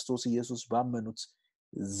በክርስቶስ ኢየሱስ ባመኑት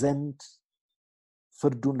ዘንድ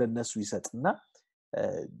ፍርዱን ለነሱ ይሰጥና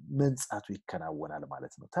መንጻቱ ይከናወናል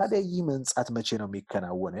ማለት ነው። ታዲያ ይህ መንጻት መቼ ነው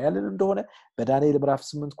የሚከናወነው ያለን እንደሆነ በዳንኤል ምዕራፍ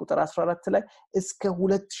 8 ቁጥር 14 ላይ እስከ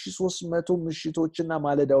 2300 ምሽቶችና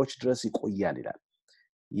ማለዳዎች ድረስ ይቆያል ይላል።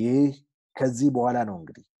 ይህ ከዚህ በኋላ ነው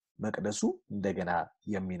እንግዲህ መቅደሱ እንደገና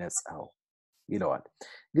የሚነጻው ይለዋል።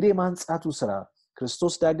 እንግዲህ የማንጻቱ ስራ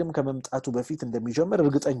ክርስቶስ ዳግም ከመምጣቱ በፊት እንደሚጀምር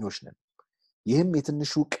እርግጠኞች ነን። ይህም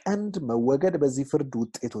የትንሹ ቀንድ መወገድ በዚህ ፍርድ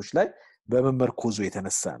ውጤቶች ላይ በመመርኮዙ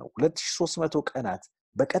የተነሳ ነው። 2300 ቀናት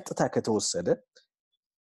በቀጥታ ከተወሰደ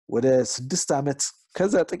ወደ 6 ዓመት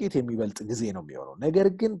ከዛ ጥቂት የሚበልጥ ጊዜ ነው የሚሆነው። ነገር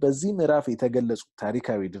ግን በዚህ ምዕራፍ የተገለጹ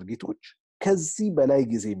ታሪካዊ ድርጊቶች ከዚህ በላይ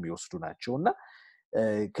ጊዜ የሚወስዱ ናቸውና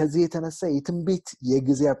ከዚህ የተነሳ የትንቢት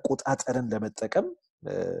የጊዜ አቆጣጠርን ለመጠቀም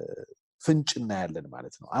ፍንጭ እናያለን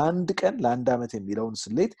ማለት ነው። አንድ ቀን ለአንድ ዓመት የሚለውን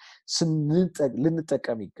ስሌት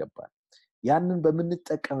ልንጠቀም ይገባል። ያንን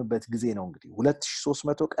በምንጠቀምበት ጊዜ ነው እንግዲህ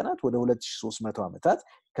 2300 ቀናት ወደ 2300 ዓመታት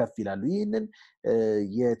ከፍ ይላሉ። ይህንን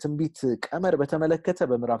የትንቢት ቀመር በተመለከተ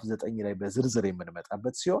በምዕራፍ 9 ላይ በዝርዝር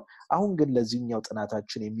የምንመጣበት ሲሆን አሁን ግን ለዚህኛው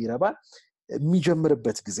ጥናታችን የሚረባ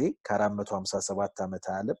የሚጀምርበት ጊዜ ከ457 ዓመተ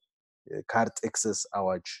ዓለም ካርጤክስስ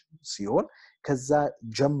አዋጅ ሲሆን ከዛ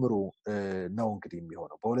ጀምሮ ነው እንግዲህ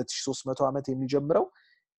የሚሆነው። በ2300 ዓመት የሚጀምረው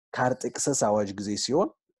ካርጤክስስ አዋጅ ጊዜ ሲሆን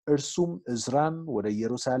እርሱም እዝራን ወደ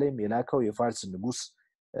ኢየሩሳሌም የላከው የፋርስ ንጉስ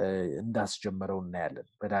እንዳስጀመረው እናያለን።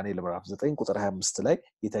 በዳንኤል ምዕራፍ 9 ቁጥር 25 ላይ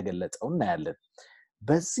የተገለጠው እናያለን።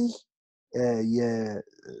 በዚህ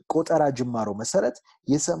የቆጠራ ጅማሮ መሰረት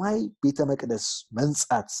የሰማይ ቤተ መቅደስ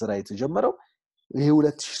መንጻት ስራ የተጀመረው ይሄ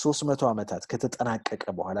 2300 ዓመታት ከተጠናቀቀ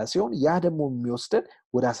በኋላ ሲሆን ያ ደግሞ የሚወስደን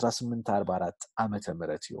ወደ 1844 ዓመተ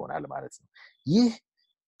ምህረት ይሆናል ማለት ነው። ይህ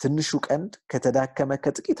ትንሹ ቀንድ ከተዳከመ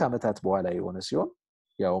ከጥቂት ዓመታት በኋላ የሆነ ሲሆን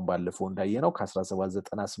ያውን ባለፈው እንዳየነው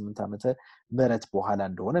ከ1798 ዓመተ ምህረት በኋላ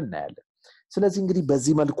እንደሆነ እናያለን። ስለዚህ እንግዲህ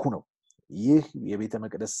በዚህ መልኩ ነው ይህ የቤተ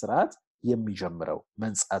መቅደስ ስርዓት የሚጀምረው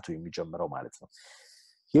መንጻቱ የሚጀምረው ማለት ነው።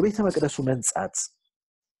 የቤተ መቅደሱ መንጻት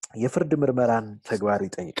የፍርድ ምርመራን ተግባር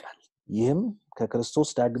ይጠይቃል። ይህም ከክርስቶስ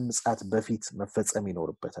ዳግም ምጽአት በፊት መፈጸም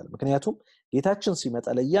ይኖርበታል። ምክንያቱም ጌታችን ሲመጣ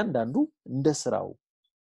ለእያንዳንዱ እንደ ስራው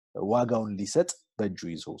ዋጋውን ሊሰጥ በእጁ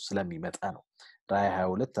ይዞ ስለሚመጣ ነው። ራዕይ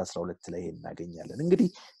 22:12 ላይ እናገኛለን። እንግዲህ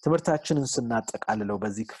ትምህርታችንን ስናጠቃልለው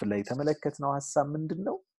በዚህ ክፍል ላይ የተመለከትነው ሐሳብ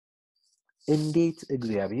ምንድነው? እንዴት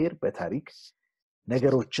እግዚአብሔር በታሪክ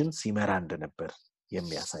ነገሮችን ሲመራ እንደነበር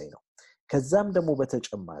የሚያሳይ ነው። ከዛም ደግሞ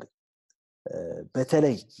በተጨማሪ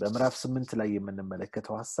በተለይ በምዕራፍ 8 ላይ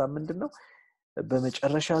የምንመለከተው ሐሳብ ምንድነው?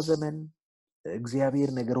 በመጨረሻ ዘመን እግዚአብሔር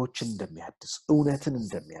ነገሮችን እንደሚያድስ እውነትን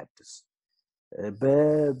እንደሚያድስ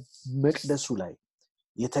በመቅደሱ ላይ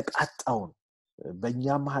የተቃጣውን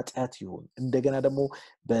በእኛም ኃጢአት ይሁን እንደገና ደግሞ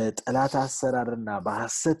በጠላት አሰራርና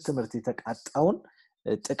በሐሰት ትምህርት የተቃጣውን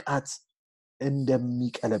ጥቃት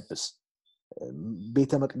እንደሚቀለብስ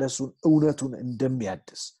ቤተ መቅደሱን እውነቱን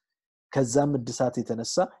እንደሚያድስ ከዛም እድሳት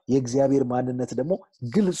የተነሳ የእግዚአብሔር ማንነት ደግሞ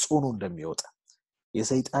ግልጽ ሆኖ እንደሚወጣ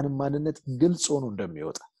የሰይጣን ማንነት ግልጽ ሆኖ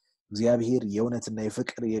እንደሚወጣ እግዚአብሔር የእውነትና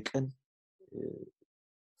የፍቅር የቅን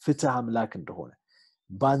ፍትህ አምላክ እንደሆነ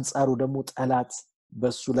በአንጻሩ ደግሞ ጠላት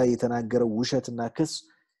በሱ ላይ የተናገረው ውሸትና ክስ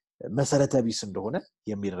መሰረተ ቢስ እንደሆነ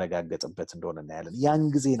የሚረጋገጥበት እንደሆነ እናያለን። ያን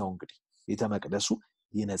ጊዜ ነው እንግዲህ ቤተ መቅደሱ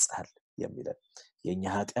ይነጻል የሚለው የኛ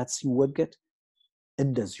ኃጢአት ሲወገድ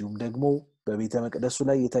እንደዚሁም ደግሞ በቤተ መቅደሱ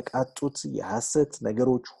ላይ የተቃጡት የሐሰት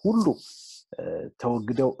ነገሮች ሁሉ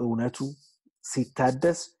ተወግደው እውነቱ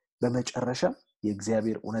ሲታደስ በመጨረሻ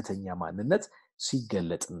የእግዚአብሔር እውነተኛ ማንነት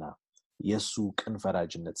ሲገለጥና የሱ ቅን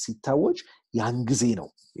ፈራጅነት ሲታወጅ ያን ጊዜ ነው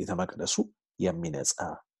ቤተ መቅደሱ የሚነጻ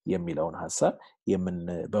የሚለውን ሐሳብ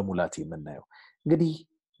በሙላት የምናየው። እንግዲህ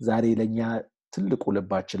ዛሬ ለኛ ትልቁ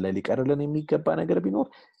ልባችን ላይ ሊቀርልን የሚገባ ነገር ቢኖር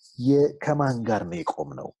ከማን ጋር ነው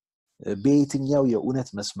የቆምነው በየትኛው የእውነት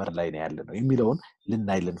መስመር ላይ ነው ያለነው የሚለውን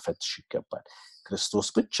ልናይ ልንፈትሽ ይገባል። ክርስቶስ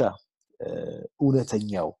ብቻ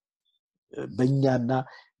እውነተኛው በእኛና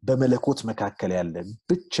በመለኮት መካከል ያለ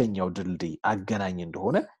ብቸኛው ድልድይ አገናኝ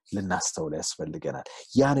እንደሆነ ልናስተውል ያስፈልገናል።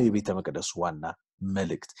 ያ ነው የቤተ መቅደሱ ዋና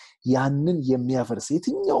መልእክት። ያንን የሚያፈርስ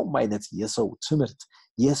የትኛውም አይነት የሰው ትምህርት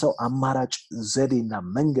የሰው አማራጭ ዘዴና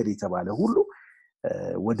መንገድ የተባለ ሁሉ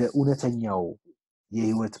ወደ እውነተኛው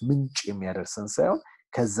የህይወት ምንጭ የሚያደርሰን ሳይሆን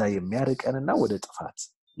ከዛ የሚያርቀንና ወደ ጥፋት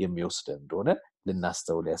የሚወስደን እንደሆነ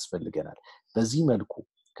ልናስተውል ያስፈልገናል። በዚህ መልኩ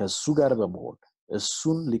ከሱ ጋር በመሆን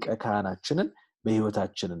እሱን ሊቀ ካህናችንን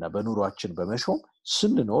በህይወታችንና በኑሯችን በመሾም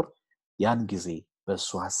ስንኖር ያን ጊዜ በሱ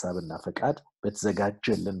ሐሳብና ፈቃድ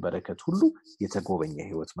በተዘጋጀልን በረከት ሁሉ የተጎበኘ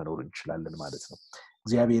ህይወት መኖር እንችላለን ማለት ነው።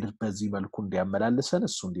 እግዚአብሔር በዚህ መልኩ እንዲያመላልሰን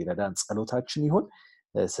እሱ እንዲረዳን ጸሎታችን ይሁን።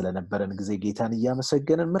 ስለነበረን ጊዜ ጌታን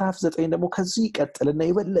ያመሰግነን። ምዕራፍ 9 ደግሞ ከዚህ ቀጥልና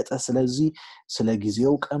ይበለጠ ስለዚህ ስለ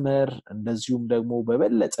ጊዜው ቀመር እንደዚሁም ደግሞ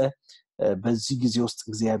በበለጠ በዚህ ጊዜ ውስጥ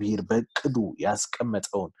እግዚአብሔር በቅዱ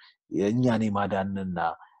ያስቀመጠውን የኛን የማዳንና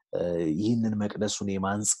ይህንን መቅደሱን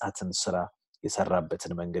የማንጻትን ስራ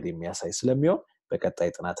የሰራበትን መንገድ የሚያሳይ ስለሚሆን በቀጣይ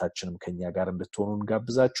ጥናታችንም ከኛ ጋር እንድትሆኑ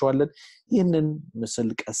እንጋብዛችኋለን። ይህንን ምስል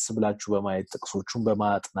ቀስ ብላችሁ በማየት ጥቅሶቹን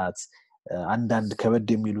በማጥናት አንዳንድ ከበድ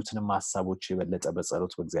የሚሉትንም ሐሳቦች የበለጠ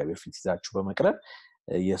በጸሎት በእግዚአብሔር ፊት ይዛችሁ በመቅረብ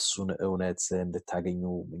የሱን እውነት እንድታገኙ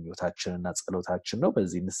ምኞታችንና ጸሎታችን ነው።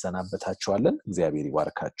 በዚህ እንሰናበታችኋለን። እግዚአብሔር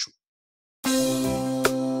ይባርካችሁ።